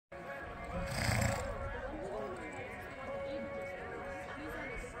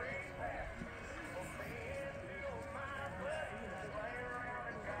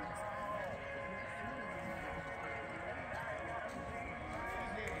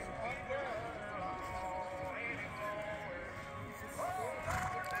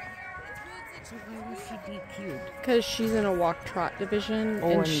So why was she DQ'd? Because she's in a walk trot division, Oh,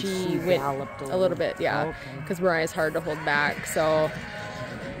 and she went galloped a little bit, yeah. Okay. Because Mariah's hard to hold back, so.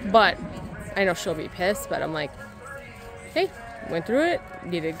 But I know she'll be pissed, but I'm like, hey, went through it,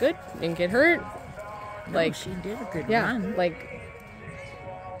 you did good, didn't get hurt. No, Like, she did a good yeah, run. like,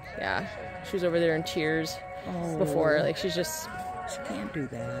 yeah, she was over there in tears before. Like, she's just, She can't do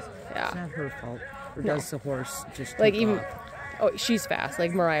that. yeah. It's not her fault. Or No. does the horse just Like, take even, off? oh, she's fast.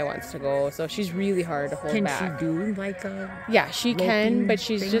 Like, Mariah wants to go, so she's really hard to hold Can back. she do like a... Yeah, she can, loping but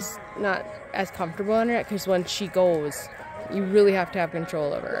she's thing? just not as comfortable on it, because when she goes, you really have to have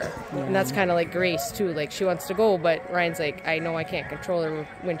control over her. And that's kind of like Grace, too. Like, she wants to go, but Ryan's like, I know I can't control her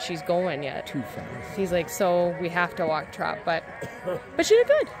when she's going yet. Too fast. He's like, so we have to walk trot, but she did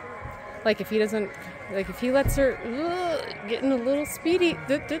good. Like, if he doesn't, like, if he lets her getting a little speedy,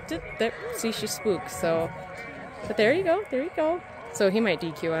 see, she spooks. So, but there you go, there you go. So he might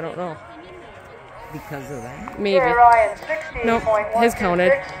DQ, I don't know. Because of that? Maybe. Nope, his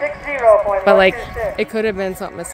counted. But like, it could have been something as